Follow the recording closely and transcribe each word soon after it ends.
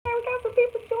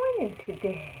joining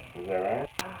today. Is that right?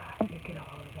 Look at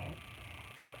all of that.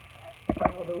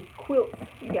 All those quilts.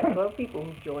 We got 12 people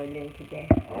who joined in today.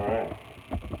 All right.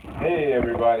 Hey,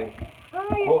 everybody.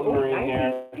 Hi. Quilting Marine 19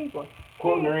 here. people.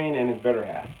 Quilting Marine and his better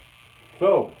half.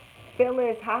 So.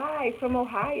 Phyllis, hi, from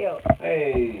Ohio.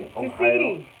 Hey, Ohio.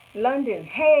 City, London,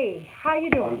 hey, how you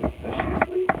doing? Is she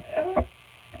asleep?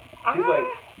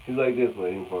 She's like this,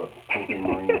 waiting for Quilting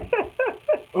Marine.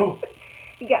 Oh.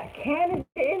 You got Canada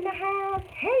in the house.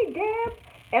 Hey, Deb.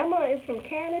 Emma is from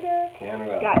Canada.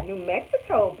 Canada. Got New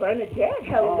Mexico. Bernadette,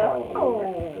 hello. Oh,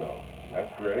 New Mexico.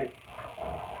 That's great.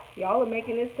 Y'all are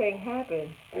making this thing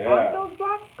happen. Yeah. Aren't those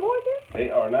blocks gorgeous?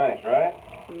 They are nice, right?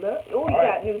 Look. Oh, you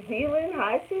got New Zealand.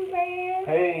 Hi, Suzanne.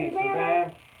 Hey,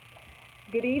 Suzanne.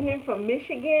 Good evening from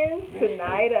Michigan.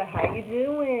 Tanita, how you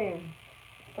doing?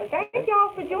 Well, thank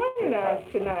y'all for joining us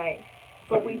tonight.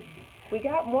 But we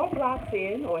got more blocks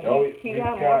in, or he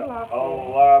got more blocks in. A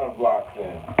lot of blocks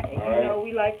in. And you know,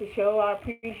 we like to show our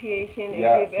appreciation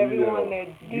and give everyone their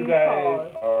due cause. You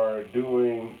guys are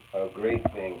doing a great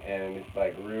thing, and it's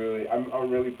like really, I'm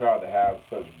really proud to have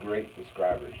such great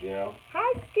subscribers, you know?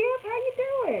 Hi, Skip. How you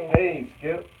doing? Hey,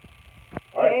 Skip.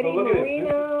 All right, Eddie so look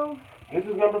Marino. at this.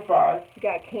 This is number 5. You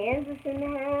got Kansas in the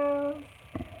house.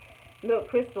 Look,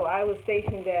 Crystal, I was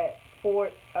stationed at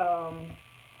Fort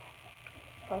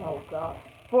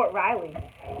Riley.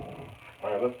 All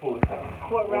right, let's pull this down.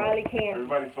 Fort Riley, Kansas.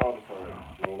 Everybody saw this already,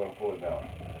 so we're going to pull it down.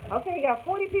 Okay, you got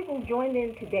 40 people joined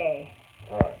in today.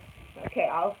 All right. Okay,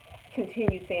 I'll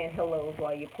continue saying hellos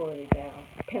while you're pulling it down.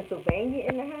 Pennsylvania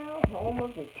in the house, home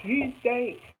of the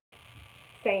cheesesteak.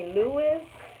 St. Louis.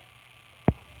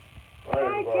 All Hi,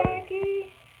 right, everybody.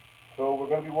 Jackie. So we're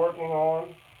going to be working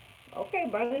on... Okay,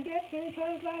 Bernadette finished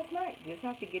hers last night. Just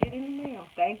have to get it in the mail.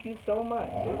 Thank you so much.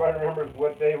 Everybody remembers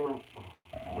what day we're...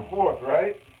 The 4th,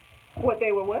 right? What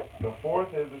day were what? The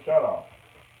 4th is the shut-off.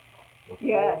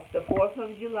 Yes, the 4th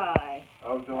of July.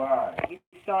 Of July. We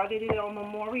started it on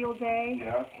Memorial Day.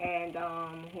 Yeah. And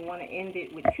we want to end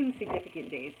it with 2 significant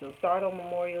days. So start on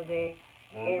Memorial Day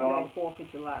and on 4th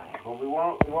of July. But we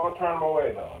won't turn them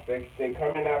away, though. If they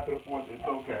come in after the 4th, it's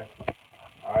okay.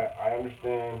 I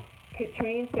understand.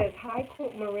 Katrine says, hi,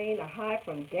 Quilt Marine, a hi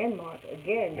from Denmark.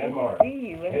 Again, Denmark. Good to see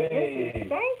you. And hey.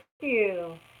 Thank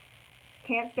you.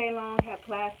 Can't stay long, have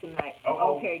class tonight.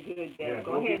 Uh-oh. Okay, good, Deb. Yeah,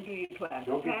 go ahead and do your class.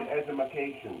 Go get the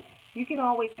edumacations. You can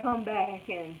always come back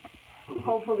and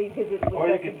hopefully visit with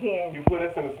us again. You put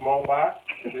us in a small box,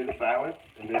 and then silence,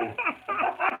 and then...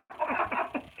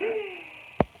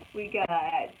 We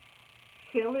got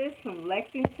Phyllis from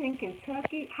Lexington,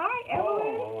 Kentucky. Hi,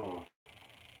 Evelyn. Oh.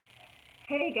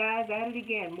 Hey guys, at it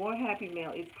again. More Happy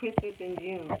Mail. It's Christmas in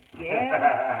June.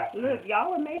 Yeah. Look,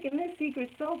 y'all are making this Secret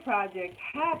Soul project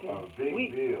happen. A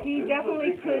big deal. He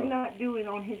definitely could not do it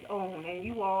on his own, and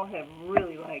you all have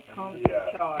really come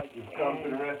to charge. You've come to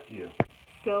the rescue.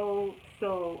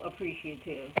 So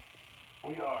appreciative.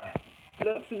 We are.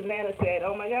 Look, Susanna said,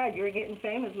 "Oh my God, you're getting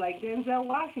famous like Denzel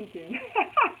Washington."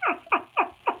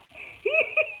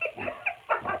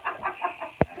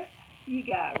 You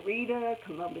got Rita,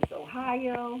 Columbus,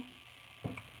 Ohio.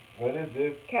 What is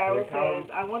this? Carol says,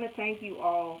 I want to thank you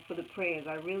all for the prayers.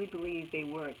 I really believe they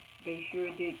worked. They sure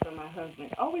did for my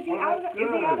husband. Oh, is he out of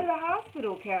the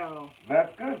hospital, Carol?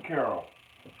 That's good, Carol.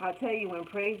 I'll tell you, when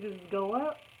praises go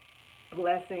up,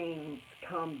 blessings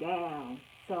come down.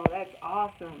 So that's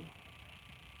awesome.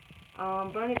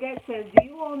 Bernadette says, do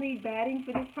you all need batting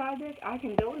for this project? I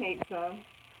can donate some.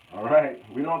 All right.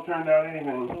 We don't turn down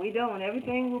anything. We don't.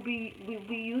 Everything will be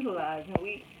utilized, and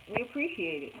we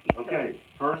appreciate it. Okay.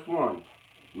 First one,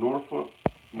 Norfolk,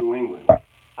 New England.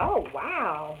 Oh,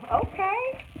 wow.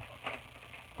 Okay.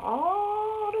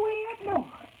 All the way up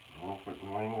north. Norfolk,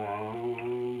 New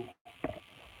England.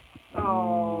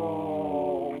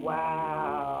 Oh,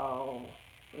 wow.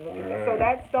 Look at that. So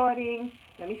that's starting,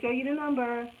 let me show you the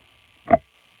number.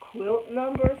 Quilt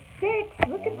number 6.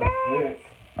 Look at that.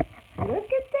 Look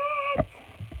at that.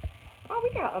 Oh, we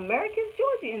got America's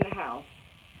Georgia in the house.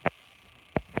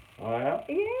 Oh, yeah?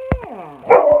 Yeah.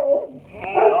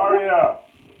 Hey. Aria.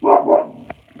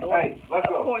 Hey, let's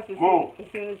go. Of course, as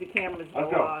soon as the cameras go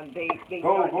on, they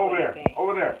start doing their there. thing.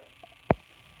 Over there.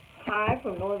 Hi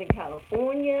from Northern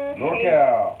California.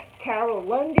 NorCal. Hey, Carol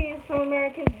Lundy is from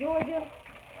America's Georgia.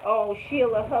 Oh,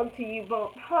 Sheila, hug to you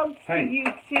both. Hugs to you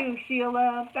too,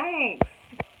 Sheila. Thanks.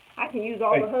 I can use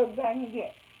all the hugs I can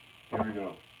get. Here we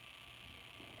go.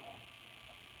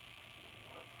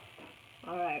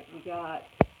 All right, we got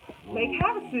Lake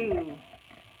Havasu.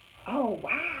 Oh,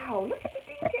 wow. Look at the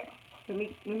detail.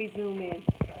 Let me zoom in.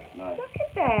 Nice. Look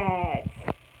at that.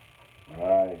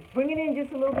 Nice. Bring it in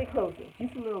just a little bit closer.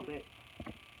 Just a little bit.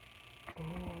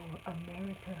 Oh,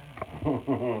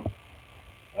 America.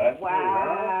 That's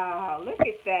Wow, look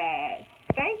at that.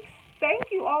 Thank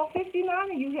you all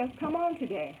 59 of you have come on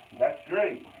today. That's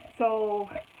great. So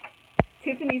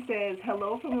Tiffany says,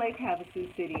 hello from Lake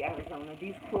Havasu City, Arizona.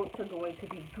 These quotes are going to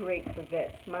be great for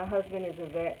vets. My husband is a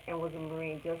vet and was a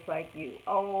Marine just like you.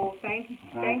 Oh, thank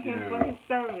him for his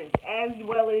service as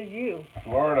well as you.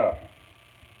 Florida.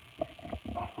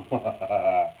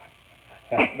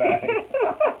 That's nice.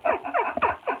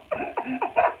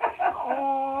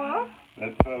 Aww.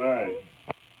 That's so nice.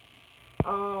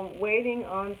 Waiting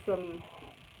on some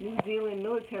New Zealand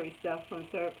military stuff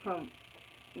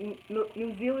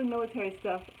New Zealand military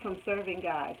stuff from serving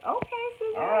guys. Okay,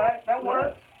 Suzanne. All right, that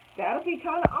works. That'll be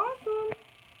kind of awesome.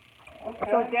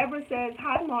 Okay. So Deborah says,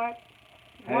 hi, Mark.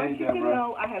 Hey, Want you to Deborah.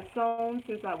 know I have sewn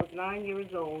since I was 9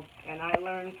 years old, and I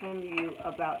learn from you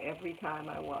about every time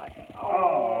I watch.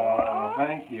 Oh,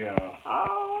 thank you.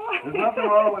 Oh. There's nothing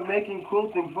wrong with making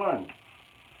quilting fun.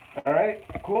 All right?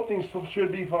 Quilting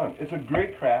should be fun. It's a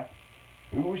great craft.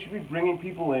 We should be bringing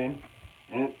people in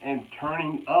and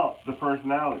turning up the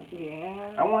personality.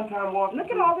 Yeah. I one time walked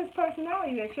Look at all this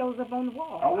personality that shows up on the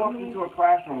wall. I walked into a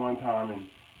classroom one time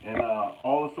and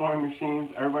all the sewing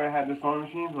machines, everybody had their sewing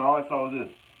machines, and all I saw was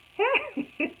this.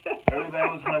 Everybody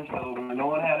was hunched over. No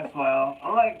one had a smile.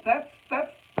 I'm like, that's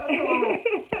a little,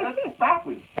 that's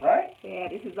backwards, right? Yeah,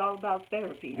 this is all about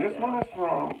therapy. This one is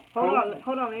from... Hold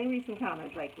on. Let me read some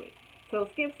comments right quick. So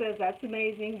Skip says, that's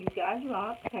amazing. You guys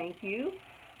rock. Thank you.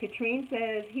 Katrine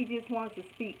says, he just wants to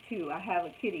speak too. I have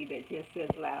a kitty that just said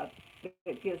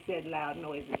loud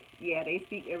noises. Yeah, they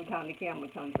speak every time the camera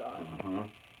comes on. Mm-hmm.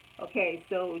 Okay,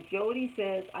 so Jody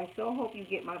says, I so hope you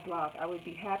get my block. I would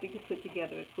be happy to put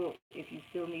together a quilt if you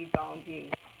still need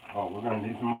volunteers. Oh, we're going to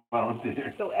need some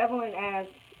volunteers. So Evelyn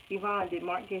asks, Yvonne, did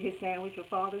Mark get his sandwich for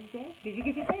Father's Day? Did you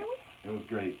get your sandwich? It was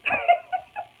great.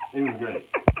 It was great.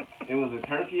 It was a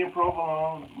turkey and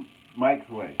provolone Mike's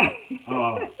way.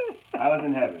 Oh, I was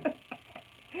in heaven.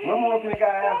 What more can a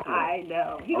guy ask for? I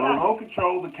know. A remote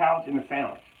control, the couch, and the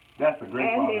sandwich. That's a great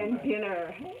Father's Day. And then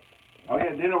dinner. Oh,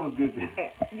 yeah, dinner was good, too.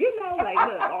 You know, like,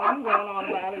 look, all you going on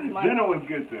about is Mike. Dinner was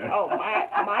good, too. Oh,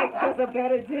 Mike was a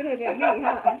better dinner than me,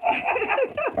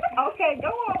 huh? Okay, go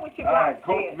on with your All right, box.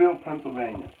 Coatesville,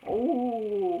 Pennsylvania.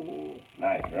 Ooh.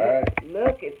 Nice, right?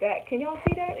 Look at that. Can y'all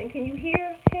see that? And can you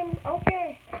hear him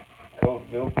okay?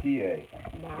 Coatesville, PA.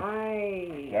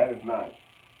 Nice. That is nice.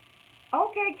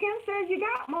 Okay, Kim says you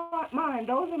got mine.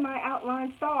 Those are my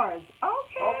outline stars.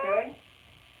 Okay.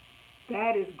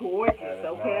 That is gorgeous,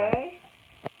 okay? Nice.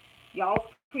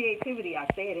 Y'all's creativity, I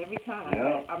say it every time.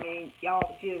 Yeah. I mean,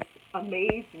 y'all just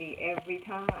amaze me every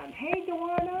time. Hey,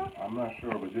 Dewana. I'm not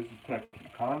sure, but this is Texas.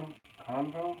 Conroe?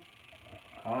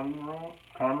 I'm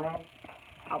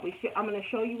going to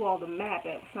show you all the map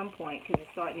at some point because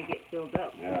it's starting to get filled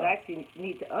up. Yeah. We actually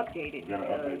need to update it. We're going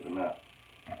to update the map.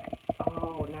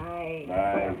 Oh, nice.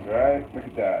 Nice, right? Look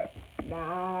at that.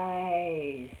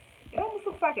 Nice. It almost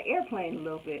looks like an airplane a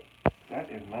little bit. That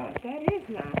is nice. That is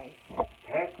nice.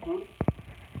 Texas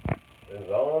is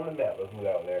all on the map. Let's move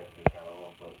out there.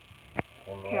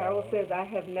 Carol says, I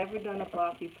have never done a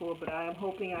block before, but I am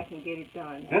hoping I can get it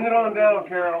done. Send it on down,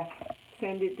 Carol.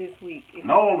 Send it this week. If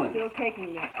Nolan. Still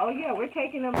taking them. Oh, yeah, we're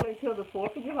taking them until the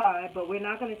 4th of July, but we're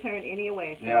not going to turn any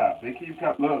away. So. Yeah, they keep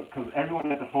coming. Look, because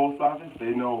everyone at the post office,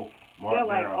 they know Mark They're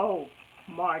like, Darrell. oh,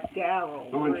 Mark Darrell.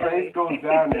 So when Trace goes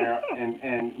down there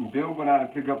and Bill went out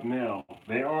and pick up Nell,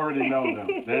 they already know them.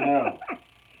 They know.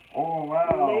 Oh,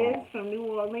 wow. Liz from New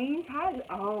Orleans. Hi.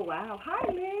 Oh, wow. Hi,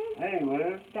 Liz. Hey,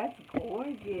 Liz. That's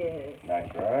gorgeous. Nice,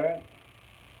 right?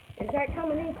 Is that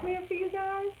coming in clear for you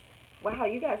guys? Wow,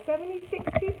 you got 76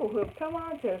 people who have come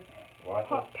on to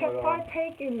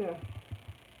partake in the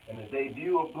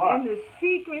debut of blocks. In the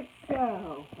secret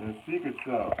cell. In the secret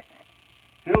cell.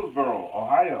 Hillsboro,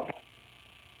 Ohio.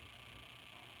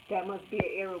 That must be an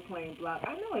aeroplane block.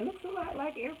 I know, it looks a lot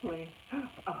like airplane.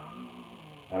 Oh.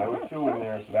 There was two in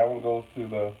there, so that one goes to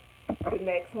the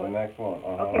next one. The next one.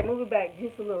 Uh-huh. Okay, move it back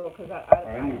just a little, because I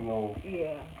didn't even know.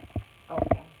 Yeah.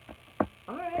 Okay.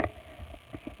 All right.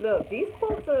 Look, these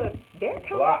quilts are, they're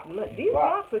coming. Look, these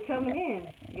blocks are coming in.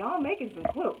 Y'all making some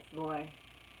quilts, boy.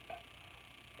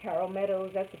 Carol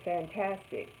Meadows, that's a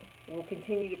fantastic. We'll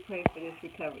continue to pray for this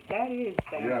recovery. That is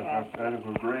fantastic.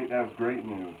 Yes, that's great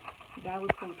news. That was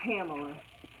from Pamela.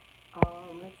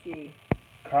 Let's see.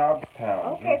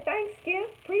 Cobbstown. Okay, thanks, Skip.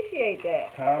 Appreciate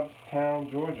that.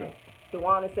 Cobbstown, Georgia.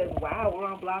 Dewana says, wow, we're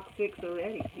on block 6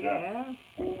 already. Yes.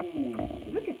 Yeah. Ooh.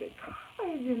 Look at the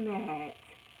colors in that.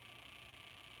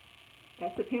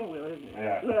 That's a pinwheel, isn't it?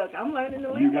 Yeah. Look, I'm learning the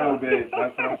lingo. You go, babe.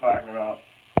 That's what I'm talking about.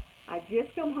 I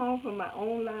just come home from my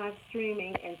own live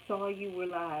streaming and saw you were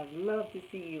live. Love to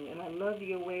see you, and I love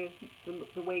your way,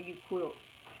 the way you quilt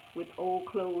with old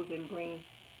clothes and bring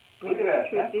Look at that.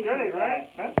 That's tradition great,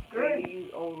 right? back. That's Where great. you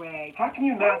use old rags. How can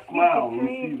you not smile when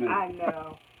you see this? I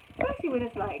know, especially when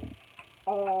it's like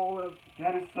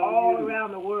That is so all huge.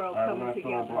 around the world All right, coming we're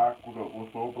gonna together. we'll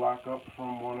throw a block up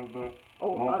from one of the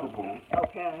multiples.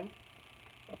 Okay.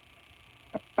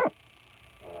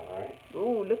 All right.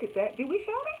 Ooh, look at that. Did we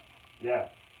show it? Yeah.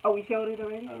 Oh, we showed it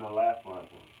already? And the last one, I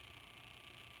think.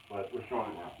 But we're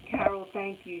showing it now. Carol,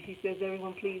 thank you. She says,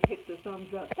 everyone please hit the thumbs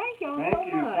up. Thank y'all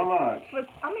Thank you so much. But,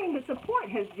 I mean, the support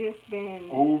has just been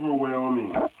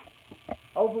Overwhelming.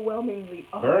 overwhelmingly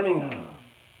awesome.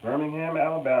 Birmingham,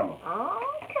 Alabama.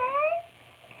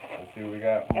 Okay. Let's see what we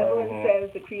got from Everyone Birmingham. says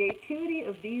the creativity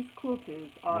of these quilters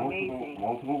are amazing.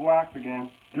 Multiple blocks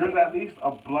again. There's at least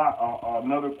a block,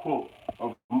 another quote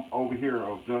over here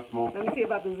of just multiple. Let me see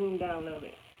about the zoom down of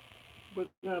it. We're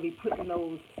going to be putting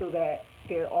those so that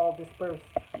they're all dispersed.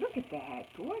 Look at that.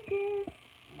 Gorgeous.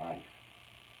 Nice.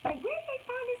 Like, where did they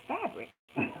find this fabric?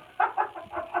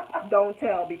 Don't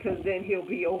tell, because then he'll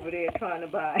be over there trying to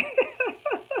buy.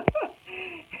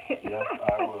 Yes,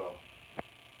 I will.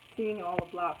 Seeing all the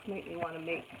blocks make me want to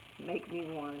make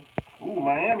me one. Ooh,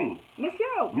 Miami.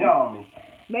 Michelle, Miami.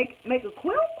 make a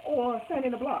quilt or send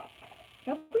in a block?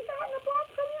 Have we gotten a block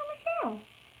from you, Michelle?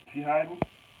 She hiding?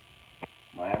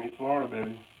 Miami, Florida,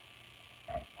 baby.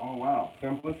 Oh, wow.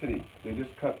 Simplicity. They just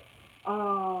cut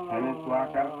 10-inch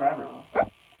block out of fabric.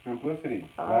 Simplicity.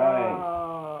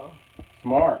 Nice.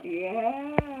 Smart.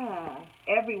 Yeah.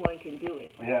 Everyone can do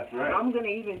it. Yeah, that's right. I'm going to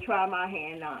even try my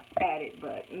hand at it,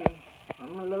 but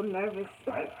I'm a little nervous.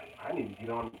 I need to get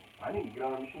on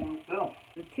the machine still.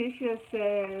 Letitia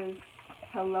says,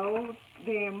 hello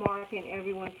there, Mark and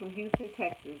everyone from Houston,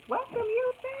 Texas. Welcome,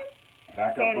 Houston.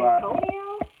 Back San up block.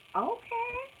 Antonio.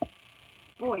 Okay.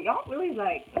 Boy, y'all really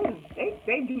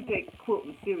they do take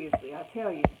quilting seriously, I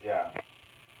tell you. Yeah.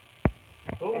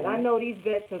 And I know these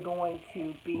vets are going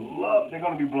to be They're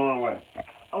going to be blown away.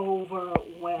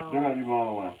 overwhelmed. They're going to be blown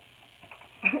away.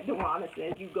 Dewana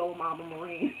says, you go, Mama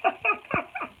Marine.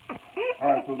 All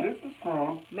right, so this is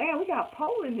from Man, we got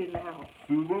Poland in the house.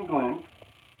 Susan Glenn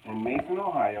in Mason,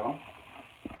 Ohio.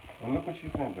 And look what she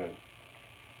sent us.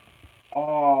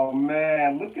 Oh,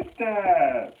 man, look at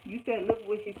that. You said, look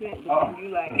what she sent, but you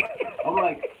like... I'm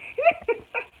like,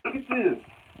 look at this.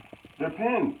 They're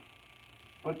pins,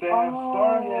 but they have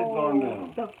star heads on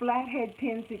them. The flathead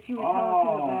pins that you were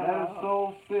talking about. That is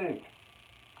so sick.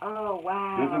 Oh,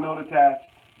 wow. There's a note attached,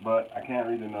 but I can't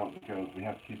read the note because we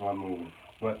have to keep on moving.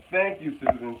 But thank you,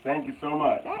 Susan. Thank you so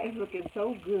much. That is looking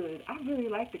so good. I really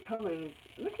like the colors.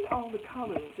 Look at all the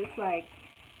colors. It's like...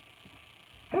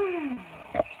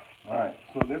 All right,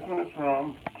 so this one is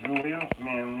from Julia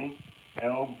Manley,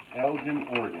 Elgin,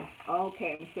 Oregon.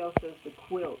 Okay, Michelle says the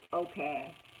quilt.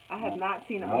 Okay. I have not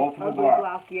seen an Multiple ugly blocks.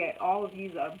 block yet. All of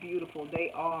these are beautiful.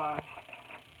 They are.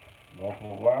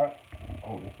 Multiple blocks.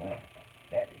 Oh, this one.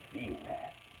 That is real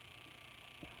nice.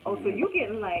 Oh, so you're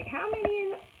getting like, how many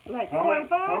in, like Some, 4 or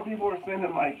 5? some people are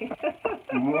sending like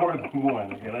more than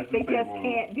one. Okay, let's They just say just one.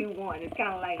 can't do one. It's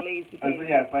kind of like Lay's potato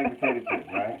Yeah, it's like potato chips,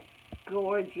 right?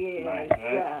 Gorgeous. Nice,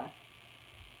 right?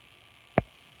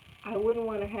 I wouldn't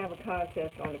want to have a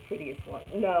contest on the prettiest one.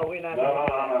 No, we're not.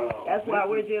 No. That's why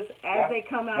we're just, as they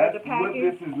come out of the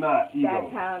package, This is not ego.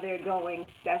 that's how they're going.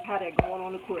 That's how they're going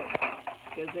on the quilt.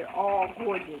 Because they're all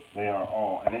gorgeous. They are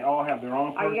all, and they all have their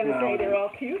own Are you personality. going to say they're all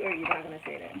cute, or are you not going to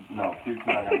say that? No, cute's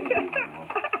not going to be anymore.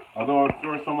 Although I'm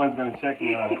sure someone's going to check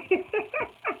me on it.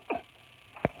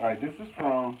 All right, this is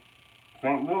from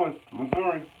St. Louis,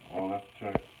 Missouri. Oh, let's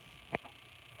check.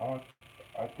 Oh,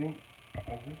 I think,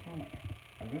 is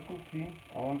this from T?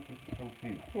 I wonder if this is from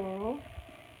T. Well,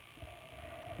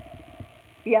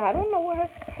 yeah, I don't know what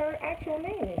her actual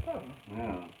name is, huh?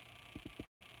 Yeah.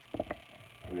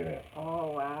 Look at that.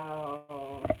 Oh,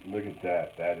 wow. Look at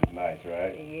that. That is nice,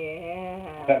 right?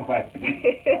 Yeah. That might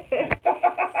be.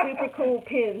 Super cool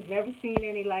pins. Never seen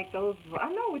any like those. I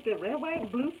know, with the red, white,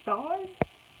 and blue stars.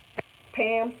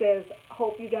 Pam says,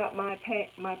 hope you got my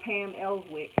Pam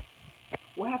Ellswick.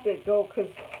 We'll have to go because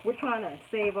we're trying to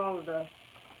save all of the...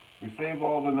 We save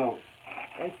all the notes.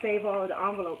 And save all of the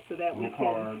envelopes so that we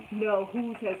cards. can know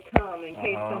whose has come in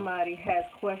case somebody has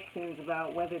questions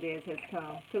about whether theirs has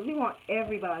come. Because we want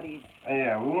everybody's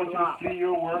Yeah, we want you to see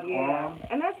your work on.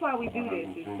 And that's why we do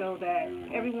this, is so that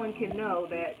everyone can know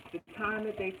that the time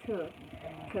that they took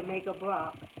to make a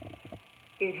block,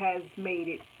 it has made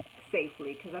it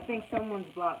safely. Because I think someone's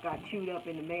block got chewed up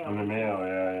in the mail. In the mail,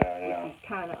 yeah. Which is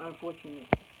kind of unfortunate.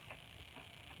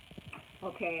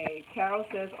 Okay, Carol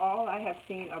says all I have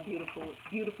seen are beautiful,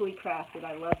 beautifully crafted.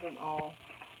 I love them all.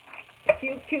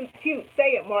 Cute, cute, cute.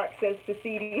 Say it, Mark says to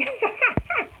CD.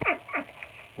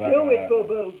 Do it, boo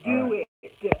boo. Do it.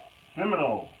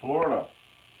 Seminole, Florida.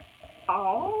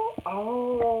 Oh,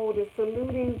 oh, the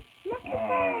saluting. Look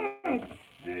at that.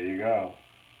 There you go.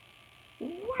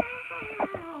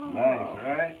 Wow. Nice,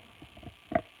 right?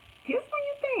 Just when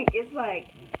you think, it's like,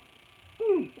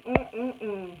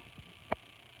 mm.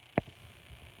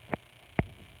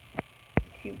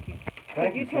 Cute, cute.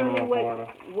 Could you tell me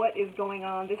what is going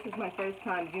on? This is my first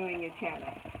time viewing your channel.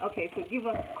 Okay, so give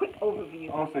a quick overview.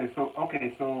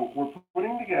 So we're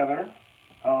putting together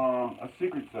a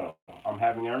secret cell. I'm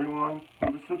having everyone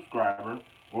who's a subscriber,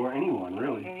 or anyone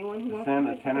really, Anyone who wants send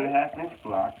to a 10.5-inch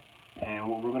block. And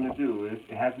what we're going to do is,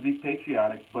 it has to be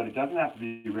patriotic, but it doesn't have to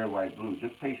be red, white, blue.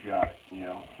 Just patriotic, you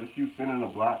know. Just you sending a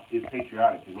block is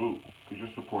patriotic to me, because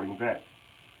you're supporting vets.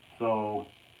 So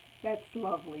that's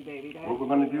lovely, baby. What we're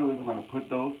going to do is we're going to put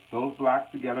those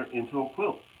blocks together into a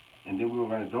quilt. And then we're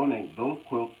going to donate those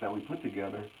quilts that we put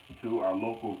together to our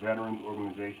local veterans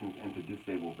organizations and to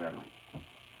disabled veterans.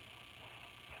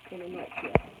 In a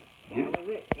nutshell. Get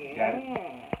it? Yeah. Got it?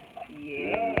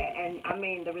 Yeah. And I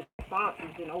mean, the response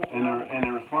has been overwhelming. And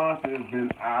the response has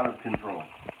been out of control.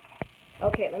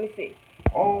 Okay, let me see.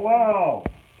 Oh, wow.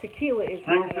 Tequila is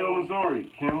Springfield,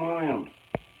 Missouri. Kim Williams.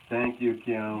 Thank you,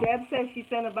 Kim. Deb says she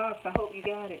sent a box. I hope you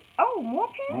got it. Oh, more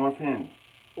pins? More pins.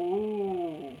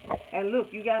 Ooh. And look,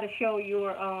 you got to show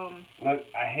your, Look,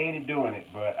 I hated doing it,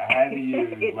 but I had to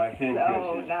use my pin cushion. It's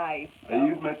so nice. I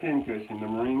used my pin cushion, the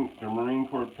Marine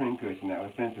Corps pin cushion that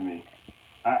was sent to me.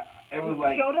 It was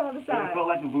like, show the other side. It felt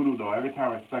like a voodoo doll. Every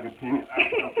time I stuck a pin in, I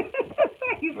felt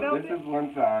it. You felt this is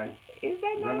one side. Is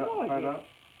that not gorgeous?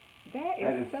 That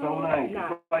is so nice.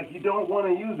 It's like you don't want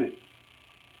to use it.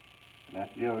 And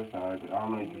that's the other side, but I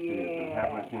don't know if you can see it. I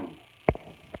have my pins.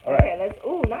 All right. Okay, let's.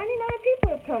 Ooh, 99 people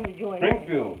have come to join us.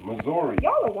 Springfield, Missouri.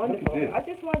 Y'all are wonderful. Look at this. I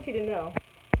just want you to know.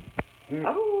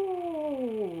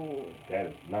 Oh. That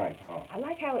is nice, huh? I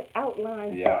like how it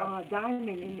outlines the diamond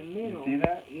in the middle. You see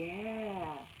that?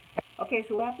 Yeah. Okay,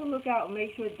 so we'll have to look out and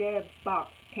make sure Deb's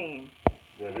box came.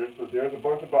 Yeah, there's a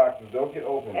bunch of boxes. Don't get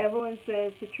open. Evelyn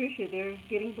says, Patricia, they're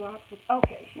getting blocks.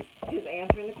 Okay, she's just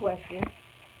answering the question.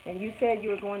 And you said you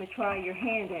were going to try your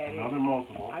hand at it. Another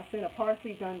multiple. I sent a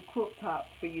partially done quilt top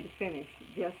for you to finish.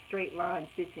 Just straight line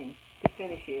stitching to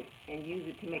finish it and use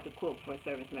it to make a quilt for a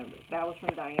service member. That was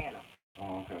from Diana.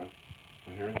 Oh, okay.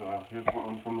 So here's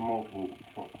one from the multiple.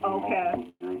 Okay.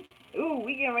 Multiple group. Ooh,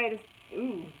 we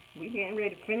getting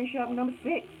ready to finish up number 6.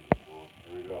 Here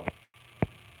we go.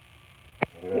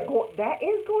 That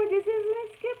is gorgeous, isn't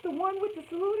it, Skip? The one with the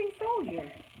saluting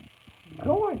soldier.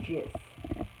 Gorgeous.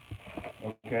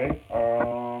 Okay.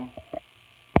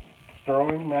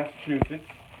 Sterling, Massachusetts.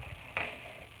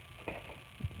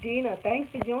 Dina,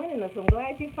 thanks for joining us. I'm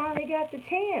glad you finally got the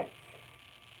chance.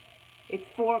 It's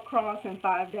 4 across and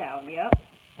 5 down. Yep.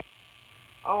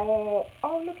 Oh,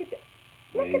 look at that.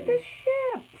 Look at the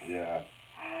ships. Yeah.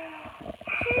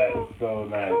 That is so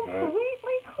nice, right?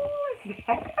 Completely cool is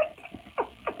that?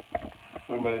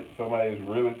 Somebody is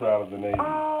really proud of the Navy.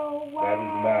 Oh, wow. That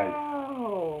is nice.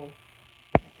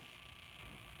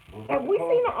 Have we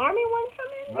seen the Army one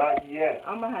come in? Not yet.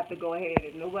 I'm going to have to go ahead.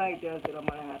 If nobody does it, I'm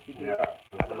going to have to do it.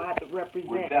 I'm going to have to represent.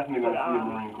 We're definitely going to see a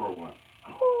Marine Corps one.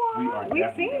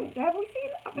 We've seen it. Have we seen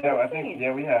it? Yeah, I think,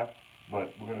 we have.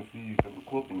 But we're going to see some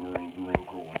quilting Marine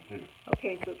Corps one, too.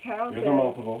 Okay, so Carol says, a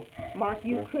multiple. Mark,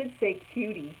 you could say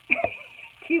cutie.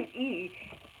 Cute E.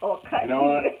 Or cut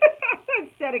E.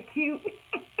 Instead of cute.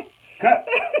 Cut.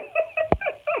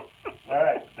 All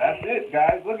right, that's it,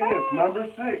 guys. Look at this, number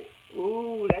 6.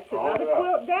 Ooh, that's another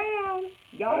quilt down.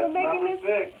 Y'all are making this.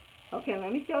 Number 6. Okay,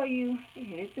 let me show you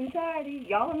in its entirety.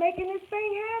 Y'all are making this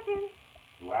thing happen.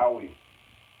 Wowie.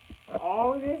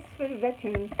 All of this for the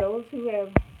veterans, those who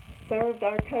have served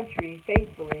our country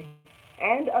faithfully,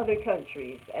 and other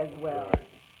countries as well. Right.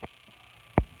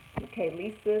 Okay,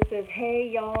 Lisa says,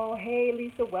 hey, y'all. Hey,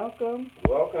 Lisa, welcome.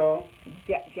 Welcome.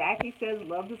 Jackie says,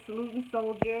 love the saluting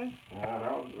soldier. Yeah,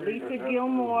 that was great. Lisa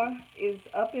Gilmore is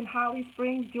up in Holly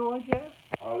Springs, Georgia.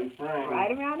 Holly Springs.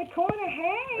 Right around the corner.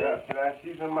 Hey. Yeah,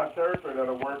 she's in my territory that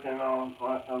are working on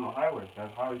the highway.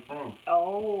 That's Holly Springs.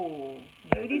 Oh.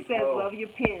 Judy says, love your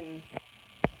pins.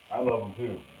 I love them,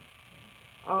 too.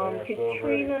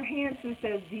 Katrina Hansen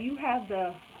says, do you have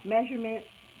the measurement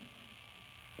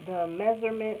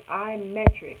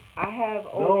iMetric? I have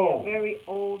only a very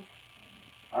old.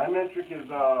 iMetric is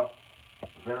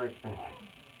very expensive.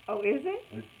 Oh, is it?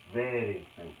 It's very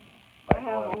expensive. I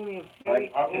have only a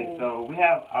very old. So we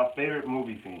have our favorite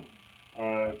movie scene.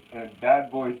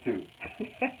 Bad boys too.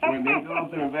 When they go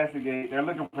to investigate, they're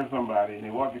looking for somebody, and they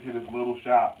walk into this little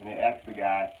shop, and they ask the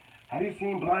guy, "Have you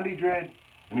seen Blondie Dread?"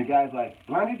 And the guy's like,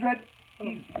 "Blondie Dread?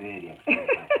 He's very expensive."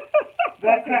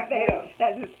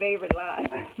 That's his favorite line.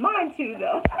 Mine too,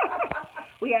 though.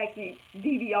 We actually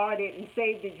DVR'd it and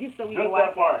saved it just so we can watch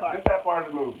that part. Just that part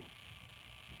of the movie.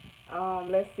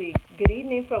 Let's see. Good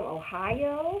evening from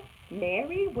Ohio.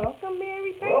 Mary, welcome,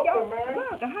 Mary. Thank Welcome, y'all. Mary.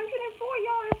 Look, 104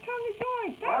 y'all have come to join.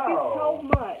 Thank you Wow. so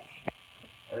much.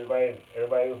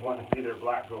 Everybody was wanting to see their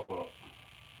block go up.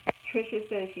 Trisha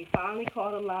says she finally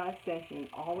caught a live session.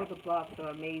 All of the blocks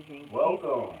are amazing.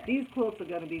 Welcome. These quilts are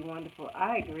going to be wonderful.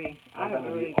 I agree. They're going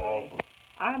to be awesome.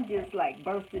 I'm just like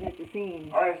bursting at the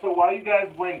seams. All right, so while you guys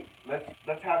wait, let's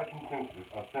have a consensus,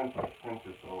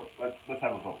 or let's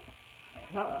have a vote.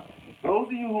 Those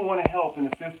of you who want to help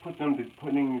and assist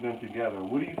putting them together,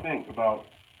 what do you think about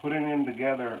putting them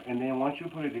together, and then once you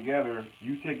put it together,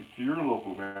 you take it to your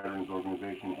local veterans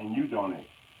organization and you donate,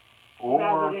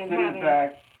 or send it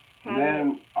back, and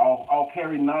then I'll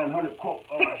carry 900 quilts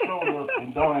on my shoulders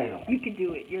and donate them. You can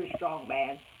do it. You're a strong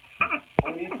man.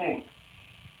 What do you think?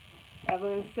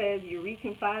 Evelyn says you're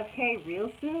reaching 5K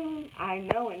real soon. I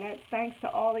know, and that's thanks to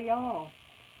all of y'all.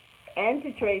 And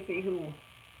to Tracy, who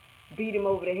beat him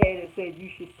over the head and said, "You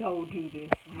should so do this.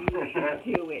 You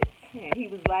should do it." And he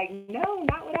was like, "No,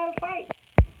 not without a fight."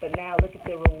 But now look at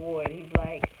the reward. He's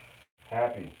like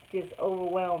happy, just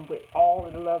overwhelmed with all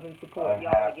of the love and support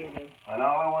y'all are giving. And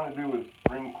all I want to do is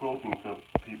bring quilting to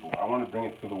people. I want to bring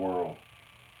it to the world.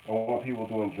 I want people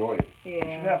to enjoy it. Yeah. You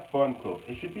should have fun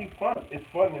quilting. It should be fun. It's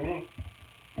fun to me.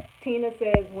 Tina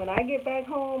says, "When I get back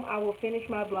home, I will finish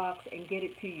my blocks and get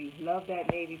it to you. Love that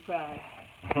Navy pride."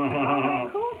 All right,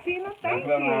 cool, Tina. Thank you.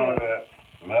 Nothing wrong with that.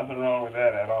 Nothing wrong with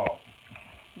that at all.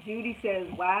 Judy says,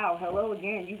 "Wow, hello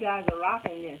again. You guys are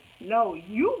rocking this." No,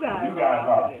 you guys are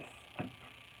are. rocking this.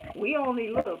 We only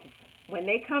look. When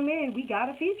they come in, we got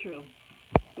to feature them.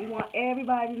 We want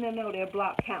everybody to know their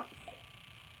block counts.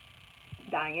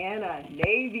 Diana,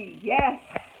 Navy, yes.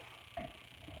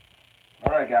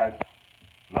 All right, guys.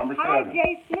 Number 7. Hi,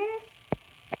 Jay Smith.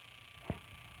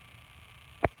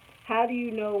 How do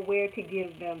you know where to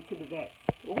give them to the vets?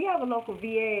 Well, we have a local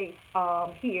VA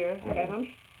here, and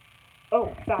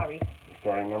sorry.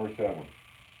 Starting number 7.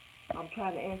 I'm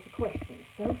trying to answer questions.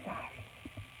 So sorry.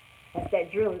 That's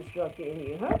that drill instructor in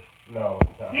you, huh? No,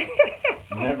 it's not.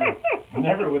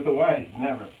 Never with the wife.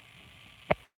 Never.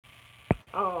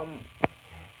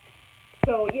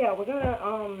 So yeah, we're gonna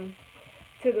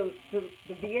to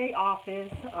the VA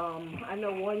office. I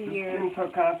know one year. Just get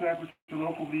in contact with your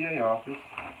local VA office.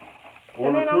 Or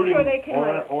and then I'm sure they can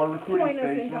or recruiting point us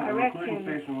in station. direction. Recruiting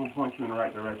station will point you in the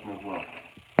right direction as well.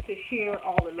 To share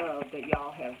all the love that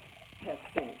y'all have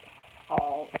sent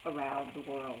all around the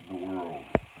world. The world.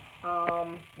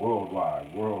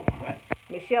 Worldwide.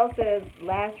 Michelle says,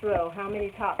 last row, how many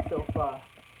tops so far?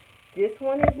 This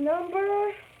one is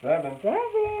number 7. 7.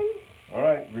 All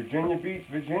right, Virginia Beach,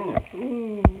 Virginia.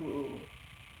 Ooh.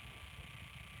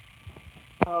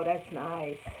 Oh, that's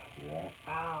nice. Yeah.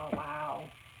 Oh, wow.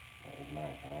 That is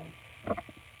nice, huh?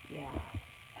 Yeah.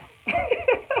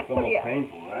 It's almost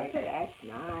painful, right? That's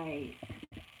nice.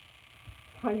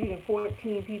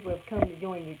 114 people have come to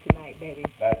join you tonight, baby.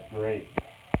 That's great.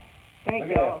 Thank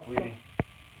Look y'all. at that, sweetie.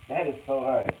 That is so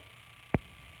nice.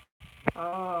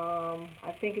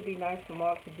 I think it'd be nice for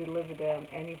Mark to deliver them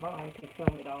and Yvonne to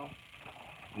film it all.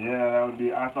 Yeah, that would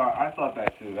be. I thought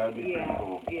that too. That would be pretty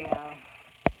cool. Yeah.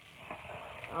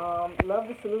 Love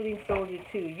the saluting soldier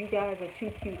too. You guys are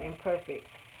too cute and perfect.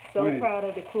 So proud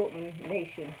of the Quilting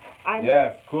Nation.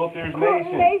 Yes, Quilters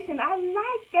Quilting Nation. I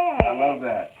like that. I love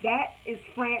that. That is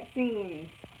Francine's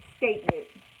statement.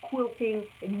 Quilting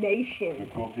Nation. The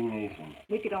Quilting Nation.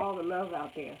 Look at all the love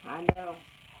out there. I know.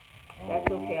 That's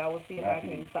okay. I will see if I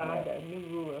can find a new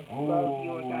ruler.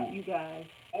 Love you guys.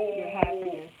 Your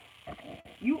happiness.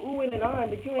 You oohing and on,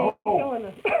 but you ain't showing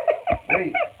us.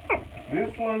 Wait.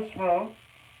 This one's from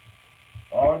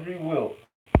Audrey Wilt,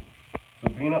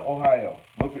 Sabina, Ohio.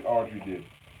 Look what Audrey did.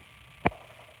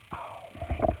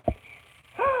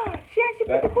 She actually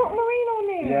put the Quilting Marine on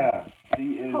there. Yeah. She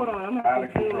is Hold on, I'm going to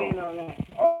have to zoom in on that.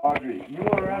 Audrey, you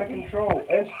are out of control.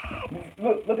 And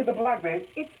look at the block, babe.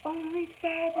 It's only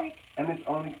fabric. And it's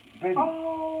only, baby.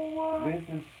 Oh. This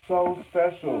is so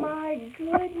special. My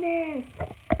goodness.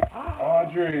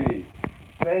 Audrey,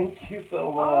 thank you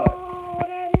so much. Oh,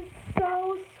 that is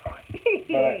so sweet.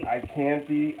 But I can't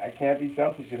be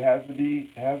selfish. It has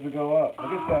to go up.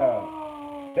 Look at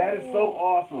that. That is so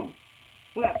awesome.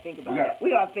 We gotta think about that. We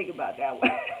gotta think about that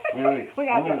one. Wait.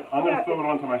 I'm gonna sew it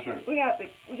onto my shirt. We have to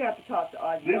talk to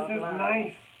Audrey. This is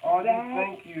nice. Audrey,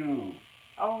 thank you.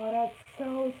 Oh, that's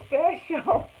so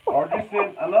special. Audrey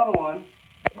sent another one.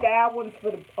 That one's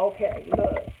for the, okay,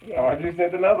 look. Yeah. Audrey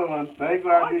sent another one. Thanks,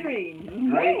 Audrey. Audrey,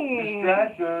 Great man.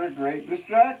 distractor. Great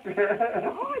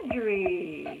distractor.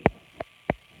 Audrey.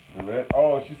 The red,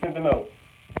 oh, she sent a note.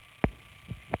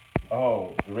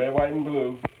 Oh, the red, white, and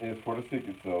blue is for the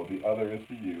secret, so the other is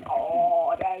for you.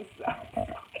 Oh, that's so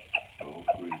So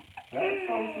sweet. That's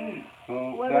so sweet. So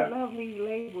what a lovely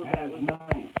label that is was.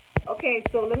 nice. Okay,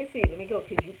 so let me see. Let me go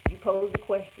because you posed the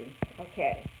question.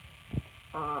 Okay.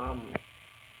 Um,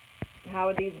 how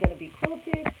are these going to be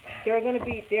quilted? There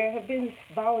have been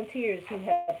volunteers who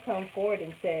have come forward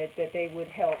and said that they would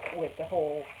help with the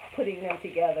whole putting them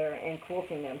together and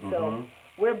quilting them. So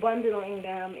we're bundling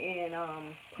them in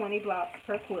 20 blocks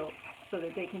per quilt so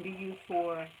that they can be used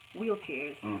for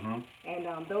wheelchairs. And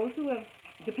those who have,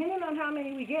 depending on how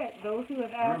many we get, those who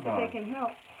have asked if they can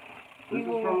help, this is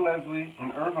from Leslie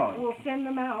in Irvine. We'll send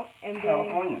them out, and then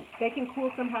California. they can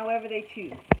quilt them however they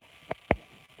choose.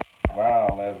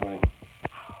 Wow, Leslie.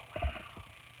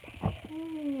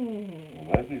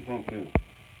 Leslie sent two.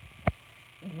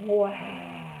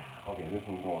 Wow. Okay, this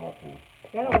one's going up too.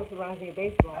 That almost reminds me of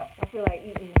baseball. I feel like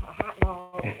eating a hot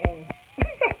dog and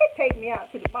take me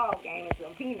out to the ball game and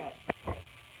some peanuts.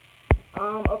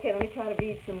 Okay, let me try to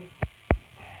read some.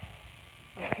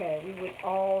 Okay, we would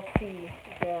all see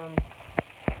them,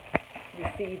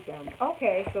 receive them.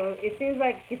 Okay, so it seems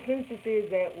like consensus is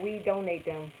that we donate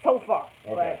them so far.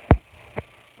 Okay.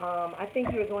 But I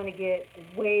think you're going to get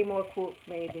way more quilts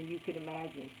made than you could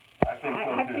imagine.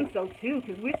 I think so too.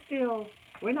 Because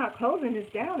we're not closing this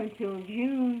down until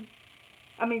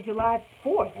July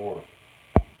 4th.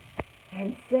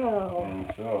 And so,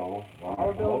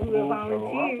 all those who have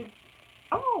volunteered.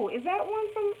 Oh, is that one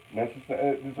from? That's just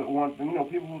this is one. You know,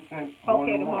 people who sent.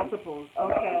 Okay, the multiples.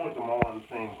 Okay. Put them all in the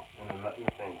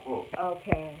same quote.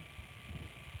 Okay.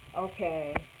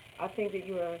 I think that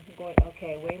you are going.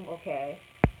 Okay.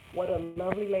 What a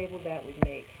lovely label that would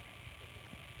make.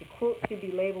 The quote should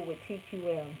be labeled with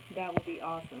TQM. That would be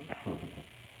awesome.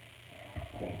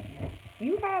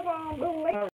 You have little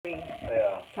label.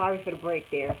 Yeah. Sorry for the break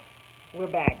there.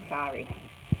 We're back. Sorry.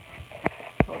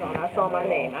 Hold on, I saw my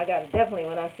name. I got it definitely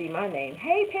when I see my name.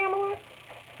 Hey, Pamela.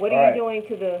 What are you doing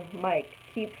to the mic?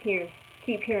 Keep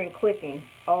hearing clicking.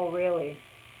 Oh, really?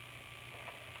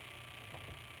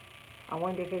 I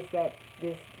wonder if it's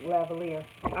this lavalier.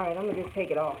 All right, I'm gonna just take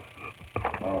it off.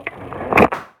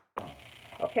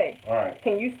 Okay. All right.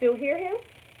 Can you still hear him?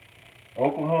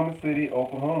 Oklahoma City,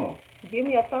 Oklahoma. Give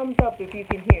me a thumbs up if you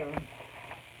can hear him.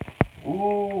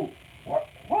 Ooh, what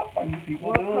are you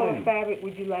people doing? What color fabric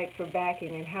would you like for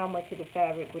backing, and how much of the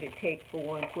fabric would it take for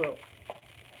one quilt?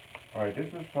 All right, this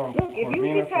is from. Look, if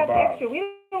you just have extra, we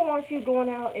don't want you going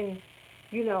out and,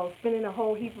 spending a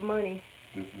whole heap of money.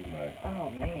 This is nice. Oh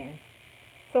man.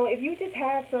 So if you just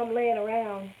have some laying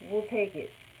around, we'll take it.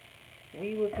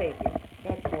 We will take it.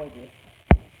 That's gorgeous.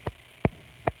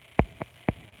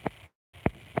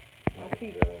 I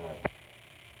see.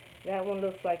 That one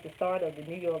looks like the start of the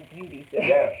New York Beauty.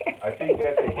 Yeah, I think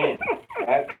that's a hint.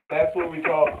 That's what we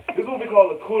call. This is what we call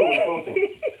a clue in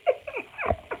quilting.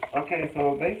 Okay,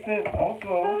 so they sent also.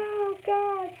 Oh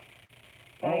God.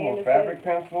 Oh, fabric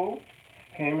pencil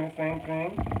came in same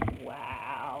thing.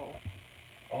 Wow.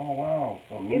 Oh wow.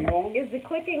 So needles. Is the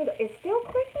clicking? It's still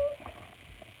clicking?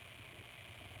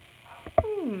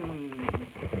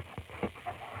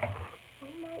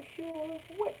 I'm not sure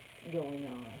what's going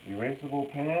on.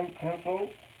 Erasable pen, pencils.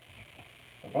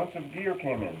 A bunch of gear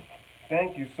came in.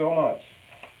 Thank you so much.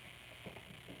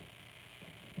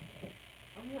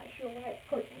 I'm not sure why it's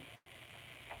clicking.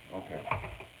 Okay.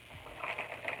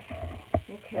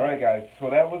 All right, guys. So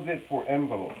that was it for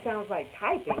envelopes. Sounds like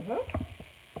typing, huh?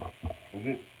 Is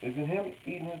it him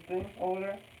eating his thing over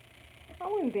there? I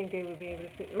wouldn't think they would be able to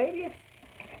see. Maybe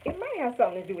it might have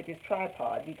something to do with this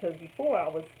tripod, because before I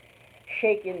was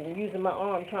shaking and using my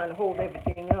arm trying to hold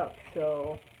everything up.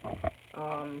 So,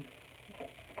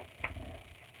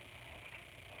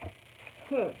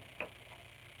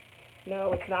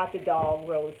 No, it's not the dog,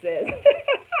 Rose says.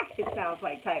 It sounds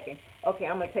like typing. Okay,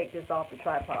 I'm going to take this off the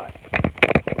tripod.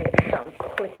 Maybe something's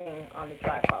clicking on the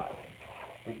tripod.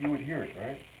 But you would hear it,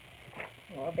 right?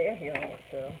 Well, they're hearing it,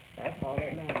 so that's all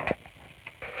that matters.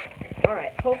 All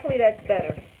right, hopefully that's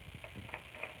better.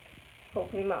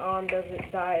 Hopefully my arm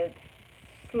doesn't die a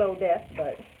slow death,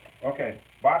 but... Okay,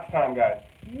 box time, guys.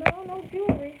 No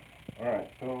jewelry. All right,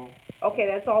 so... Okay,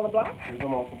 that's all the blocks? Here's the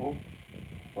multiple.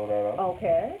 Throw that up.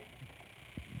 Okay.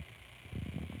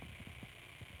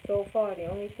 So far, the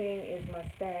only thing is my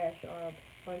stash are a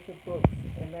bunch of books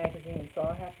and magazines, so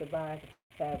I'll have to buy the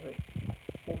fabric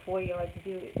for 4 yards to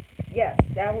do it. Yes,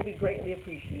 that will be greatly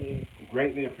appreciated.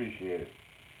 Greatly appreciated.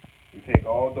 We take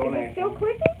all Is it donations still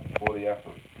clicking? for the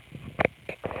effort.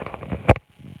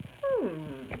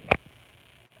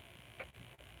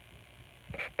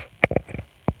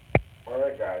 All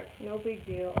right, guys. No big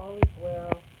deal. All is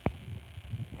well.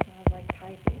 Sounds like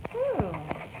typing.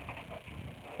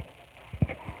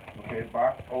 Okay,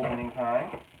 box opening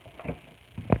time.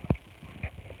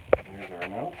 Here's our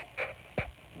notes.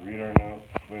 Read our notes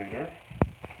later.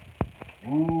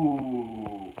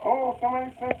 Ooh. Oh,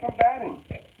 somebody sent some batting.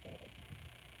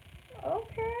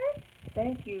 Okay.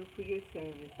 Thank you for your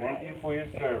service. Thank you for your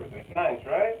service. It's nice,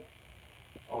 right?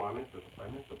 Oh, I missed the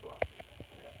block.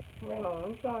 Hold on,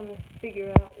 I'm trying to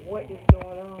figure out what is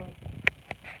going on.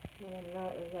 I'm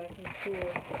not exactly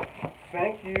sure.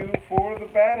 Thank you for the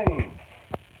batting.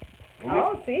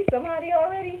 Oh, see, somebody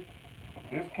already.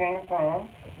 This came from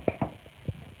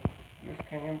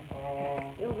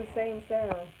Still the same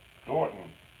sound.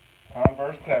 Thornton,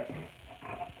 Converse, Texas.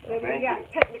 We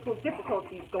got technical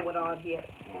difficulties going on here.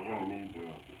 We're going to need to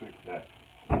fix that.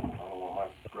 I don't want my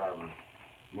subscribers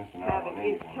missing out on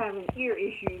anything. Having ear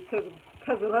issues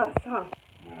because of us, huh?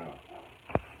 Yeah.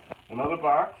 Another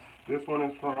box. This one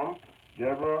is from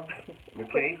Darrell.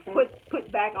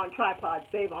 Put back on tripod.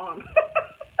 Save arm.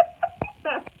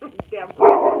 That's from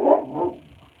Deborah.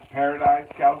 Paradise,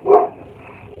 California.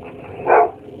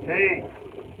 Hey.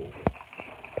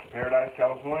 Paradise,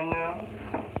 California.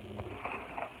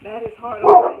 That is hard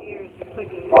on my ears to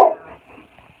clicking now.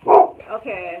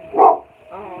 Okay.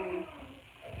 I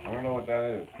don't know what that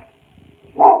is.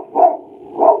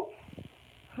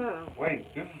 Huh.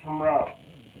 Wait, this is from Rob.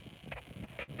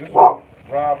 This is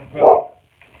Rob Bell.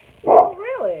 Oh,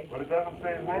 really? But it doesn't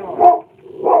say his name on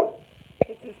it.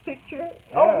 It's his picture?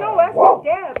 Yeah. Oh, no, that's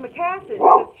Deb McCassin.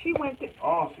 She went to...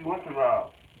 Oh, she went to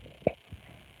Rob.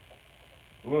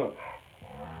 Look.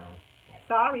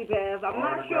 Sorry, Bev. I'm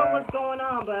not sure what's going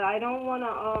on, but I don't want to,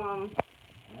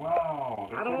 Wow.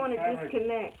 I don't want to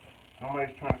disconnect.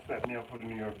 Somebody's trying to set me up for the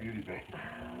New York Beauty Day.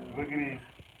 Look at these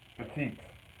petites.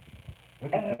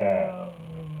 Look at that.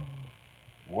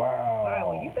 Wow.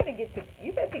 Wow, you better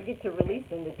get to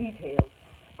releasing the details.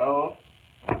 Oh.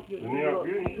 The New York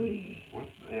Beauty.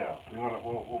 Yeah,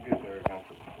 we'll get there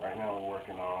eventually. Right now we're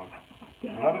working on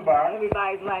another box.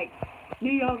 Everybody's like,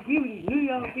 New York Beauty, New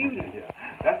York Beauty. Yeah,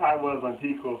 that's how I was on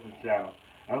T. Coast's channel.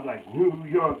 I was like, New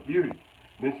York Beauty.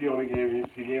 Then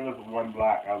she gave us one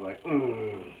block. I was like,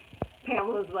 ugh.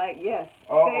 Pamela's like, yes,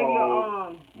 Uh-oh. save your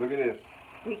arm. Look at this.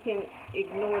 We can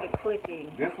ignore the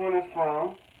clicking. This one is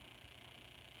from,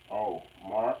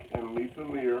 Mark and Lisa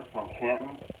Lear from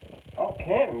Canton. Oh,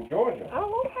 Canton, Georgia.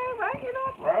 Oh, okay, right,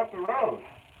 Right up the road.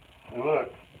 And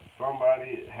look,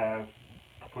 somebody has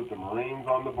put the Marines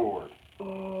on the board.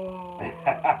 Oh.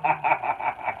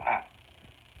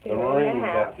 The Marines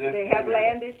they have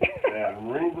landed. Yeah, the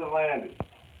Marines have landed.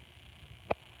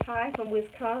 Hi from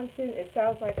Wisconsin. It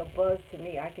sounds like a buzz to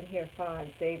me. I can hear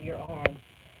fine. Save your arm.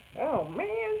 Oh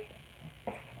man.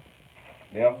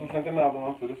 They also sent another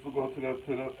one, so this will go to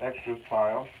the extras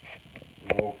pile.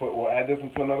 We'll add this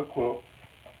into another quilt.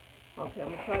 Okay,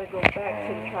 I'm gonna try to go back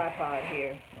to the tripod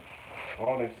here.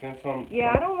 Oh, they sent some.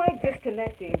 Yeah, I don't like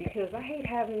disconnecting because I hate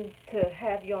having to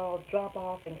have y'all drop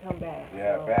off and come back.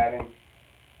 Yeah, so. batting.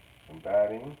 Some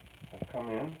batting has come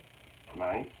in.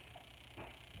 Nice.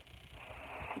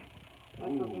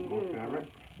 That's looking good. Fabric.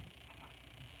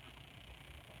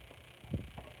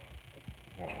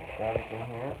 Got more fabric in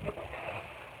here.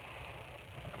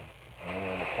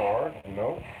 And the card,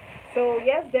 note. So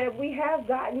yes, Deb, we have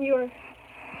gotten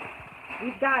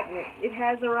we've gotten it. It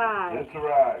has arrived. It's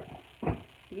arrived.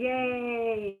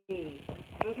 Yay.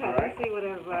 Okay, right. let's see what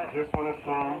everybody. This one is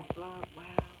from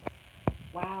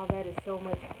Wow, that is so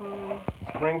much fun.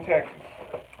 Spring, Texas.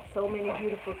 So many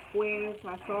beautiful squares.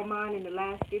 I saw mine in the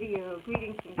last video.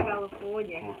 Greetings from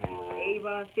California.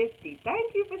 Avon 50.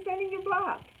 Thank you for sending your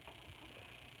block.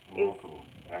 Cool.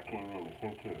 That came in. It's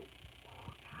in two.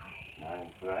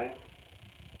 Nice, right?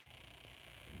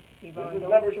 Yvonne, this is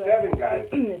number 7, guys.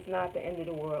 It's not the end of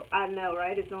the world. I know,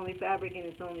 right? It's only fabric and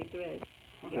it's only thread.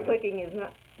 The clicking is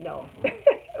not. No.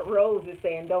 Rose is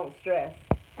saying don't stress.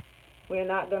 We're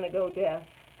not going to go deaf.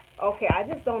 Okay, I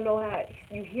just don't know how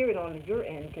you hear it on your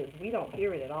end because we don't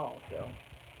hear it at all. So.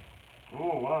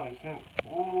 Oh, wow. It's in.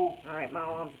 Ooh. All right, my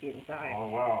arm's getting tired. Oh,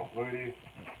 wow. Look at these.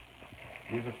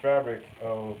 These are fabrics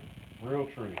of real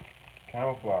tree,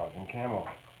 camouflage, and camo.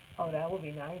 Oh, that would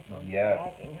be nice on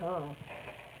packing, huh?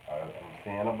 I'm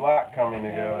seeing a block coming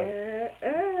together.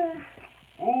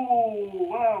 Ooh,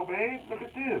 wow, babe. Look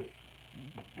at this.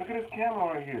 Look at this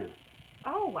camo right here.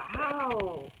 Oh,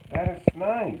 wow. That is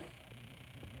nice.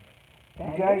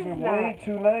 You guys are way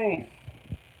too nice.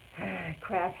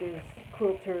 Crafters,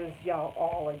 quilters, y'all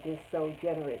all are just so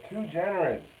generous. Too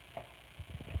generous.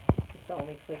 It's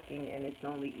only clicking and it's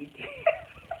only eating.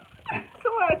 So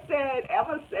I said,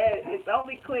 Emma said, it's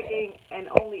only clicking and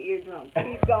only eardrums.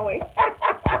 Keep going.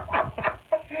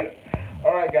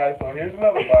 All right, guys, so here's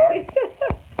another box.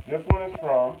 This one is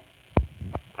from...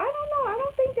 I don't know. I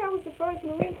don't think that was the first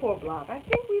Marine Corps block. I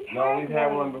think we've had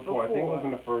one before. I think it was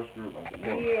in the first group, I think.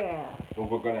 Yeah.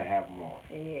 But we're going to have more.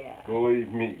 Yeah.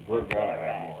 Believe me, we're going to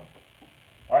have more.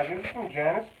 All right, this is from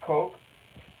Janice Coke.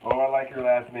 Oh, I like your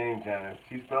last name, Janice.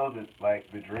 She spells it like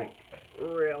the drink.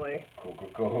 Really?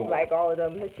 Coca-Cola. Like all of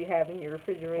them that you have in your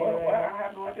refrigerator. Well, I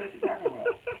have no idea what you're talking about.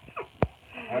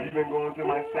 Have you been going through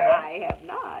my staff? I have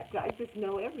not. I just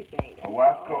know everything.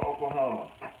 Owasco, Oklahoma.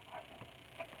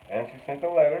 And she sent a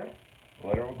letter. The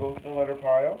letter will go to the letter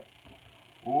pile.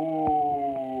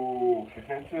 Ooh, she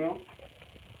sent 2.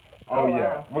 Oh yeah,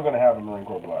 wow. we're going to have a Marine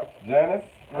Corps block. Janice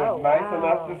was nice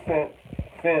enough to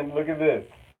send, look at this.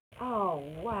 Oh,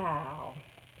 wow.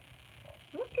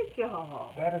 Look at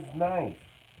y'all. That is nice.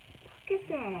 Look at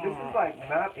that. This is like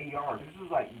not a yard. This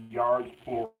is like yards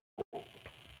plural.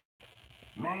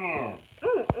 Man.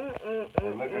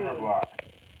 And look at her block.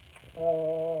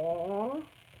 Aww.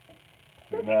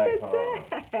 Too nice,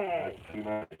 huh? That's too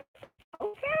nice.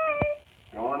 Okay.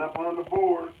 Going up on the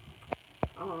board.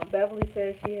 Beverly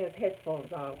says she has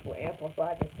headphones on to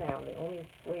amplify the sound. The only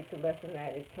way to lessen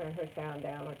that is turn her sound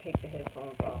down or take the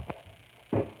headphones off.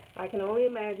 I can only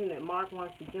imagine that Mark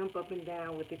wants to jump up and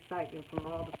down with excitement from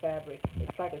all the fabric.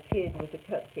 It's like a kid with a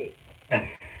cupcake.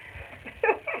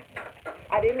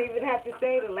 I didn't even have to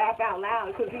say to laugh out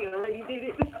loud because he already did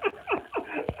it.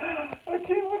 A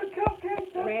kid with a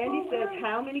cupcake. Randy says,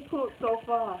 how many quilts so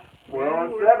far? We're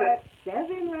on 7.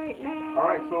 7 right now. All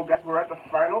right, so guys, we're at the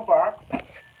final box.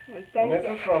 And this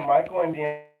is from Michael and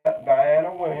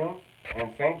Diana Williams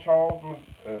in St. Charles,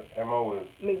 Missouri.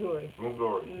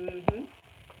 Mm-hmm.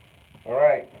 All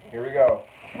right, here we go.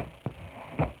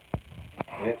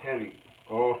 It's heavy.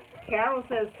 Oh. Carol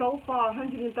says, so far,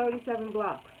 137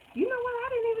 blocks. You know what? I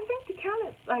didn't even think to count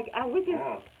it. Like, we're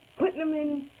just putting them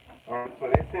in, all right, so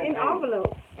they sent in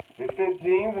envelopes. They sent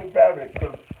jeans and fabrics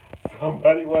because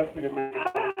somebody wants me to make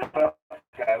a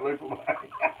guy look like.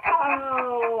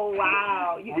 Oh,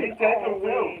 wow. You we can take always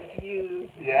them too. use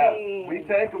jeans. We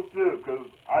take them too because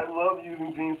I love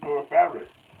using jeans for a fabric.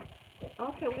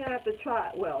 Okay, we're going to have to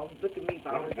try. Well, look at me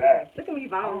volunteering. Look at me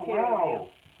volunteering. Oh, wow.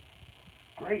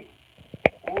 Great.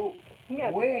 Oh,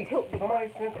 wait.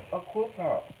 Somebody sent a quilt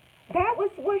top. That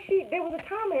was what there was a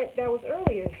comment that was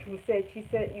earlier. She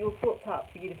sent you a quilt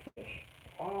top for you to finish.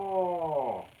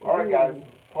 Oh. All right, guys.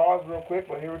 Pause real quick,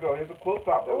 but here we go. Here's a quilt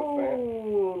top that was sent.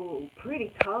 Ooh,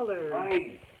 pretty colors.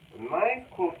 Nice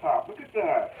quilt top. Look at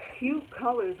that. Cute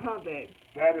colors, huh, babe?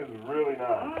 That is really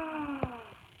nice.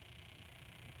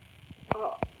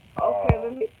 Okay,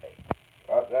 let me...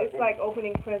 it's like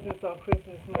opening presents on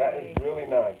Christmas morning. That is really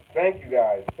nice. Thank you,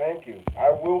 guys. Thank you.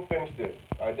 I will finish this.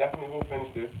 I definitely will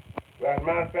finish this. As a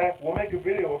matter of fact, we'll make a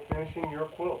video of finishing your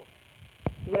quilt.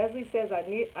 Leslie says,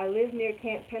 I live near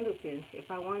Camp Pendleton. If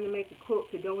I wanted to make a quilt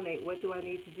to donate, what do I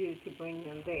need to do to bring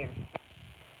them there?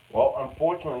 Well,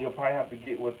 unfortunately, you'll probably have to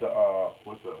get with the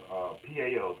PAO,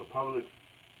 the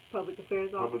Public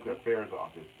Affairs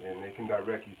Office, and they can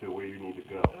direct you to where you need to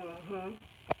go.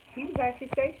 He was actually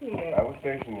stationed there. I was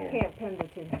stationed there. Camp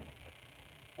Pendleton.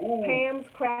 Ooh, Pam's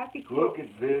Crafty Quilt. Look at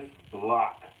this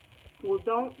block. Well,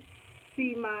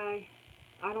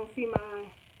 I don't see my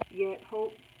yet.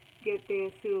 Hope get there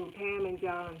soon. Pam and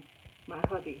John, my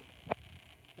hubby.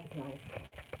 That's nice.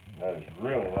 That is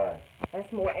really nice.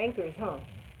 That's more anchors, huh?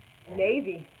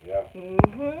 Navy. Yeah.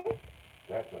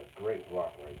 That's a great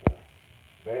block right there.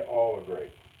 They all are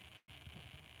great.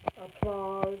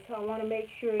 Applause. I want to make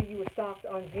sure you were stocked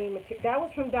on jean material. That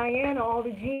was from Diana, all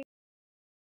the jeans.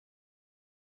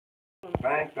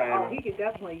 Thanks, Diana. Oh, we could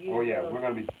definitely use we're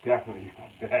going to be definitely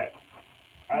using that.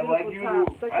 I like using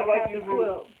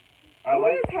quilt.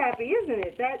 It is happy, isn't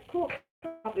it? That quilt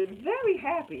top is very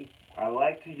happy. I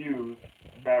like to use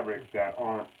fabrics that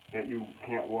you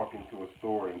can't walk into a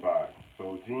store and buy.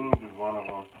 So jeans is one of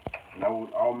them. And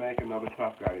I'll make another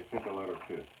tough guy. They sent a letter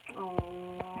to.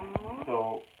 Aww.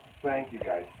 So thank you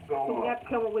guys so much. So we have to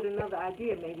come up with another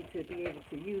idea maybe to be able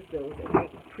to use those and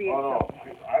create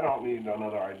something. I don't need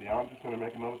another idea. I'm just going to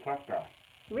make another tough guy.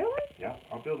 Really? Yeah,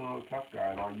 I'll build another tough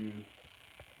guy and I'll use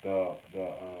the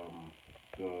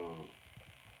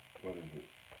what is it?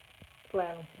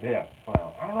 Flannel. Yeah,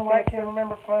 flannel. I don't know why I can't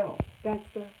remember flannel. That's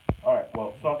the... All right,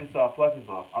 well, Softy Soft, Fluffy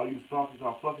Soft. I'll use Softy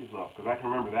Soft, Fluffy Soft because I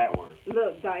can remember that word.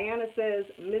 Look, Diana says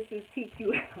Mrs.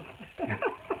 TQL.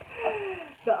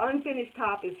 The unfinished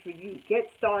top is for you. Get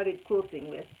started quilting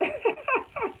with.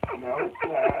 No, it's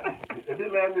not. If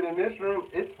it landed in this room,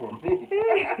 it's for me.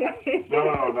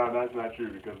 No, that's not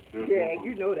true because there's yeah,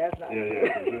 you know that's not true.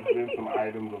 Yeah, because there's been some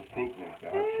items of pinkness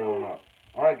that have shown up.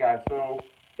 All right, guys, so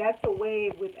that's a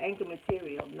wave with anchor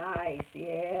material. Nice,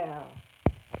 yeah.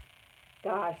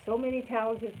 Gosh, so many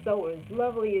talented sewers.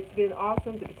 Lovely. It's been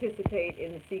awesome to participate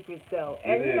in the Secret Cell.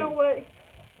 And you know what?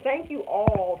 Thank you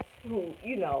all who,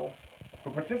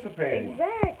 for participating.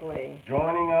 Exactly.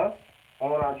 Joining us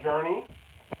on our journey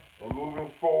and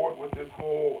moving forward with this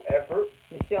whole effort.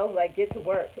 Michelle's like, get to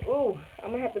work. Ooh, I'm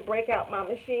going to have to break out my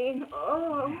machine.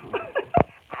 Oh,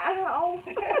 ow.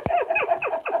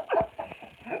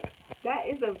 That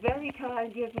is a very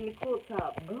kind gift from the quilt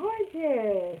top.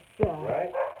 Gorgeous.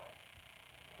 Right?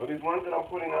 So these ones that I'm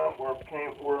putting up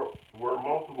were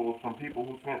multiples from people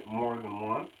who sent more than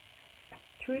one.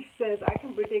 Trish says, I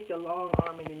can predict a long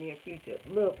arm in the near future.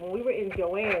 Look, when we were in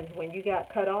Joanne's, when you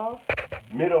got cut off.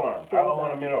 Mid-arm. I don't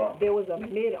want a mid-arm. There was a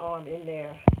mid-arm in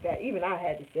there that even I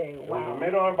had to say, wow. It was a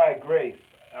mid-arm by Grace.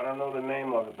 I don't know the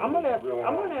name of it. I'm gonna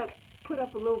put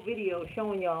up a little video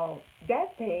showing y'all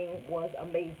that thing was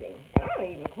amazing. I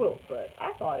don't even quilt, but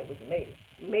I thought it was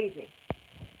amazing.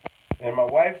 And my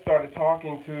wife started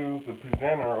talking to the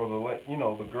presenter or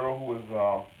the girl who was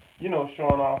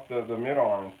showing off the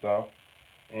mid-arm and stuff.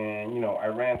 And I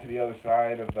ran to the other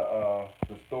side of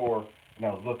the store, and I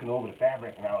was looking over the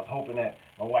fabric, and I was hoping that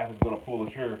my wife was going to pull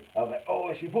the trigger. I was like, oh,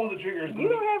 if she pulls the trigger, you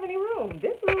don't have any room.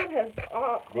 This room has.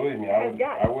 Believe me, I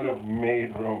would have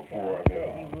made room for it.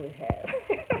 Yeah, you would have.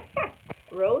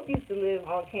 Rose used to live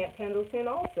on Camp Pendleton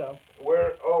also.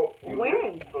 Where? Oh,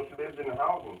 when? So she lived in the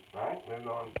housing, right? Lived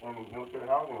in military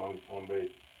housing on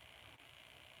base.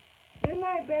 Good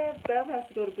night, Bev. Bev has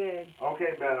to go to bed.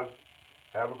 Okay, Bev.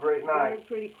 Have a great night. Very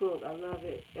pretty quilt. I love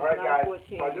it. All right, guys.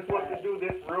 So I just want to do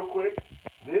this real quick.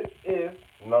 This is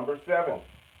number 7.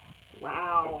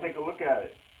 Wow. Let's take a look at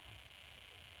it.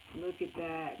 Look at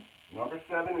that. Number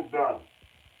 7 is done.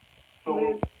 So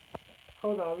Liz,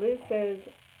 hold on. Liz says,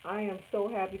 I am so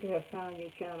happy to have found your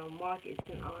channel. Mark, it's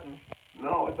an honor.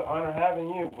 No, it's an honor having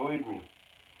you. Believe me.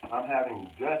 I'm having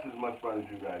just as much fun as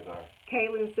you guys are.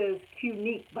 Kaylin says,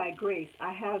 Unique by Grace.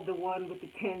 I have the one with the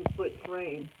 10-foot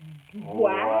frame. Oh,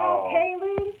 wow,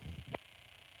 Kaylin.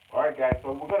 All right, guys.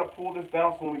 So we're going to pull this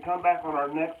down. So when we come back on our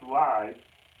next live,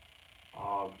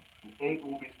 8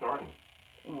 will be starting.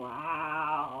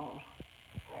 Wow.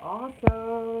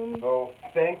 Awesome. So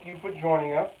thank you for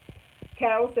joining us.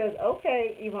 Carol says,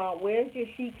 okay, Yvonne, where's your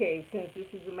she cave since this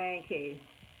is a man cave?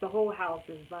 The whole house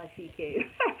is my she cave.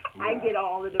 Yeah. I get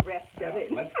all of the rest of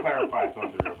it. Let's clarify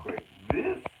something real quick.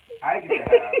 This, I get to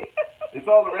have. It's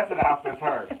all the rest of the house that's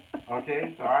hers.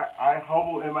 Okay? So I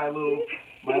hobble in my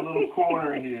little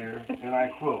corner here, and I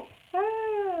quilt.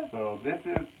 So this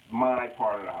is my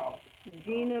part of the house.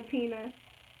 Gina Pina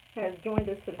has joined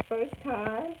us for the first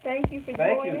time. Thank you for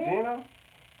Thank joining. you, Gina.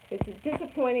 It's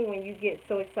disappointing when you get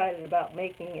so excited about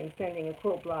making and sending a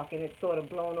quilt block and it's sort of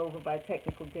blown over by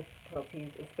technical difficulties,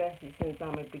 especially since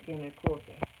I'm a beginner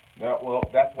quilter. Yeah, well,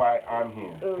 that's why I'm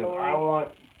here. Because I Lord.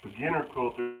 want beginner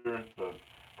quilters to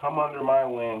come under my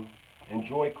wing,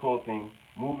 enjoy quilting,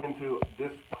 move into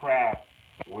this craft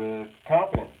with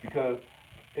confidence, because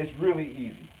it's really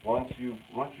easy once you've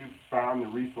found the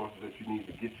resources that you need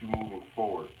to get you moving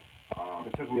forward.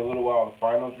 It took me a little while to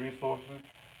find those resources.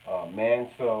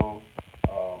 Mansew,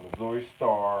 Missouri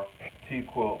Star,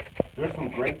 T-Quilt. There's some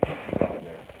great pieces out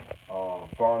there.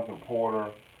 Farns and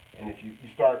Porter. And if you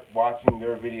start watching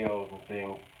their videos and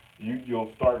things,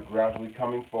 you'll start gradually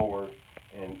coming forward.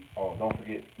 And don't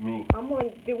forget me.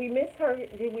 Did we miss her?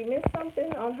 Did we miss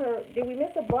something on her? Did we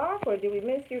miss a block, or did we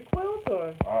miss your quilt?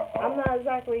 Or I'm not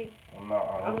exactly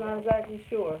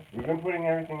sure. We've been putting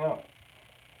everything up,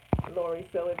 Lori.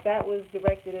 So if that was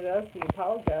directed at us, we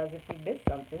apologize if we missed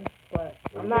something. But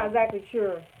I'm not exactly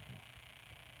sure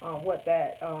on what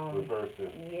that refers to.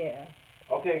 Yeah.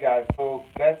 Okay, guys. So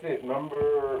that's it.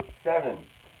 Number 7.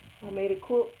 I made a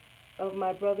quilt of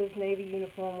my brother's Navy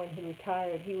uniform when he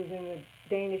retired. He was in the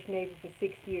Danish Navy for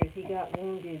 6 years. He got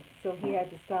wounded, so he had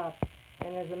to stop.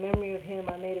 And as a memory of him,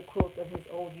 I made a quilt of his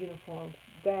old uniform.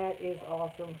 That is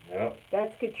awesome. Yep.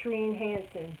 That's Katrine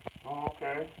Hansen. Oh,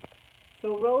 okay.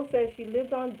 So Rose says she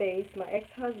lived on base. My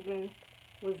ex-husband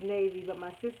was Navy, but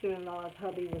my sister-in-law's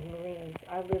hubby was Marines.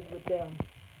 I lived with them.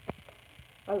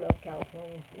 I love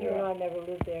California. Yeah. Even though I never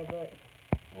lived there, but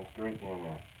it's great being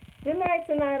there. Good night,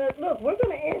 Sonata. Look, we're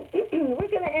gonna end. We're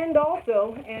gonna end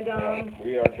also, and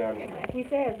We are done. like we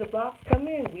said, as the blocks come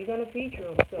in, we're gonna feature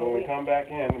them. So When we come back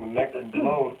in, the next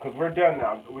load, because we're done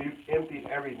now. We've emptied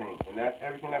everything, and that's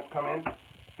everything that's come in.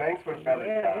 Thanks for the better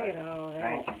yeah, you time. know.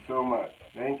 Thank you so much.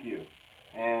 Thank you.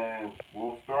 And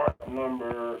we'll start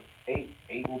number 8.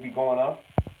 8 will be going up.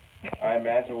 I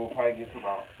imagine we'll probably get to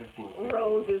about 15.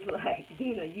 Rose is like,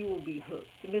 Dina, you will be hooked.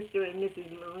 Mr. and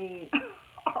Mrs. Marine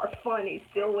are funny,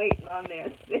 still waiting on their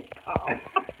sitcom.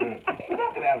 We're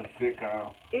not gonna have a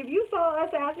sitcom. If you saw us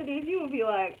after this, you would be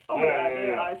like, oh my God,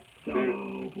 they are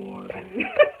so boring.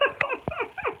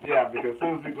 Yeah, because as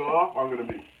soon as we go off, I'm gonna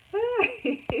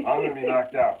be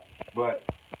knocked out. But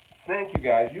thank you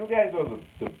guys. You guys are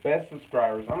the best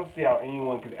subscribers. I don't see how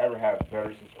anyone could ever have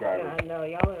better subscribers. I know,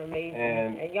 y'all are amazing.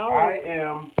 And y'all I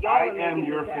am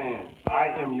your this fan. happen.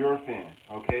 I am your fan.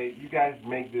 Okay, you guys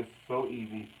make this so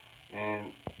easy,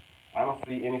 and I don't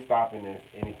see any stopping this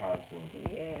anytime soon.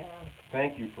 Yeah.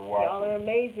 Thank you for watching. Y'all are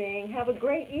amazing. Have a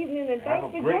great evening, and Have thanks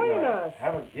a for great joining night.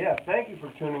 us. Thank you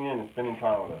for tuning in and spending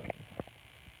time with us.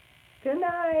 Good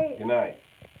night. Good night.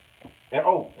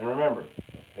 And remember,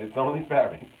 it's only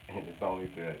fabric and it's only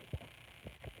thread.